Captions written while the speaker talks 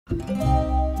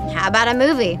How about a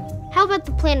movie? How about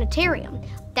the planetarium?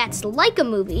 That's like a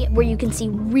movie where you can see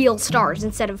real stars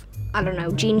instead of, I don't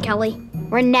know, Gene Kelly.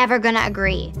 We're never gonna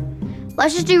agree.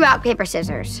 Let's just do rock, paper,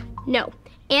 scissors. No.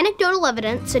 Anecdotal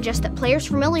evidence suggests that players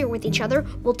familiar with each other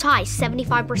will tie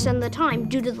 75% of the time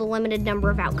due to the limited number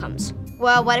of outcomes.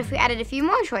 Well, what if we added a few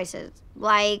more choices?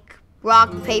 Like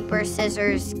rock, paper,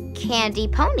 scissors, candy,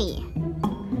 pony.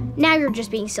 Now you're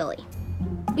just being silly.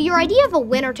 But your idea of a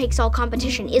winner-takes-all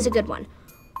competition is a good one.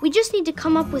 We just need to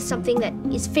come up with something that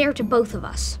is fair to both of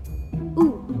us.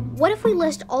 Ooh, what if we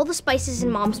list all the spices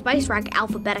in Mom's spice rack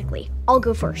alphabetically? I'll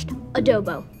go first.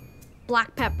 Adobo,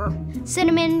 black pepper,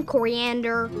 cinnamon,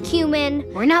 coriander, cumin.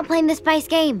 We're not playing the spice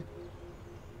game.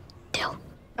 Deal.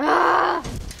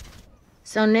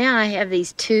 So now I have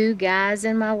these two guys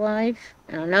in my life.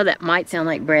 And I know that might sound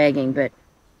like bragging, but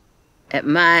at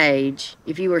my age,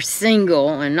 if you were single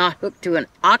and not hooked to an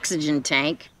oxygen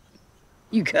tank,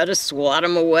 you gotta swat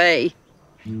them away.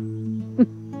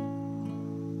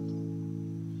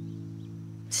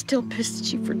 Still pissed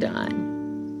at you for dying.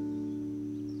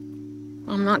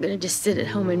 I'm not gonna just sit at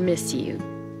home and miss you.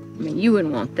 I mean, you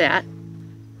wouldn't want that.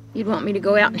 You'd want me to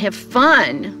go out and have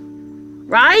fun,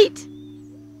 right?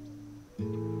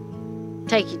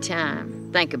 Take your time,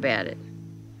 think about it.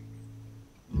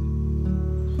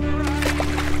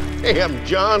 Damn,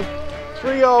 John,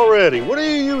 3 already. What are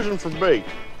you using for bait?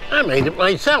 I made it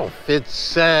myself.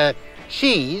 It's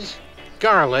cheese,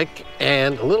 garlic,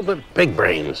 and a little bit of pig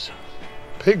brains.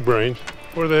 Pig brains?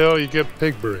 Where the hell you get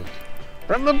pig brains?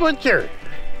 From the butcher.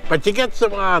 But you get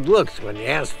some odd looks when you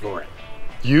ask for it.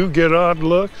 You get odd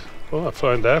looks? Well, I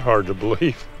find that hard to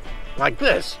believe. Like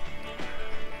this.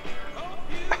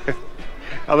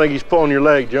 I think he's pulling your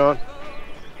leg, John.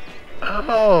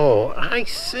 Oh, I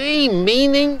see.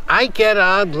 Meaning I get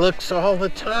odd looks all the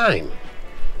time.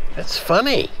 That's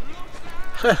funny.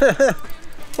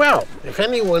 Well, if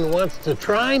anyone wants to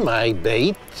try my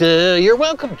bait, you're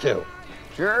welcome to.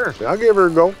 Sure, I'll give her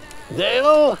a go.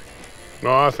 Deal?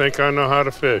 No, I think I know how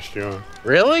to fish, John.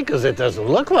 Really? Because it doesn't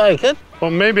look like it. Well,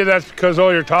 maybe that's because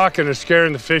all your talking is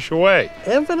scaring the fish away.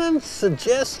 Evidence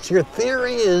suggests your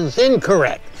theory is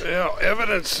incorrect. Well,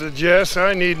 evidence suggests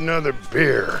I need another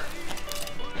beer.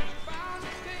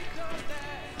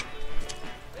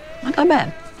 Not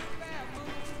bad.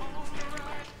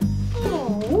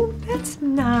 Oh, that's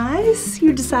nice.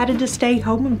 You decided to stay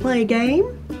home and play a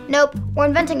game? Nope, we're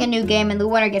inventing a new game and the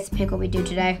winner gets to pick what we do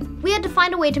today. We had to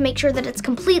find a way to make sure that it's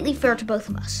completely fair to both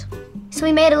of us. So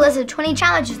we made a list of 20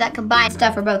 challenges that combine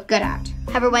stuff we're both good at.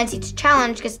 Whoever wins each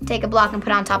challenge gets to take a block and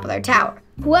put it on top of their tower.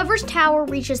 Whoever's tower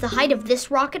reaches the height of this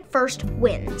rocket first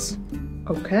wins.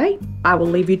 Okay, I will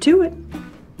leave you to it.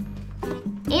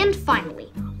 And finally,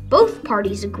 both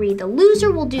parties agree the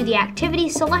loser will do the activity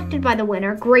selected by the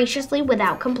winner graciously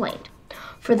without complaint.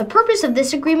 For the purpose of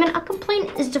this agreement, a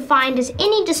complaint is defined as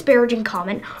any disparaging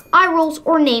comment, eye rolls,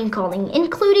 or name calling,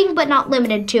 including but not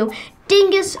limited to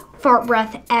dingus, fart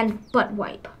breath, and butt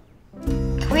wipe.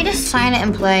 Can we just sign it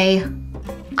and play?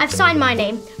 I've signed my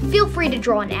name. Feel free to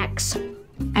draw an X.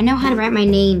 I know how to write my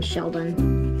name, Sheldon.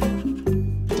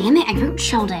 Damn it, I wrote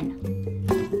Sheldon.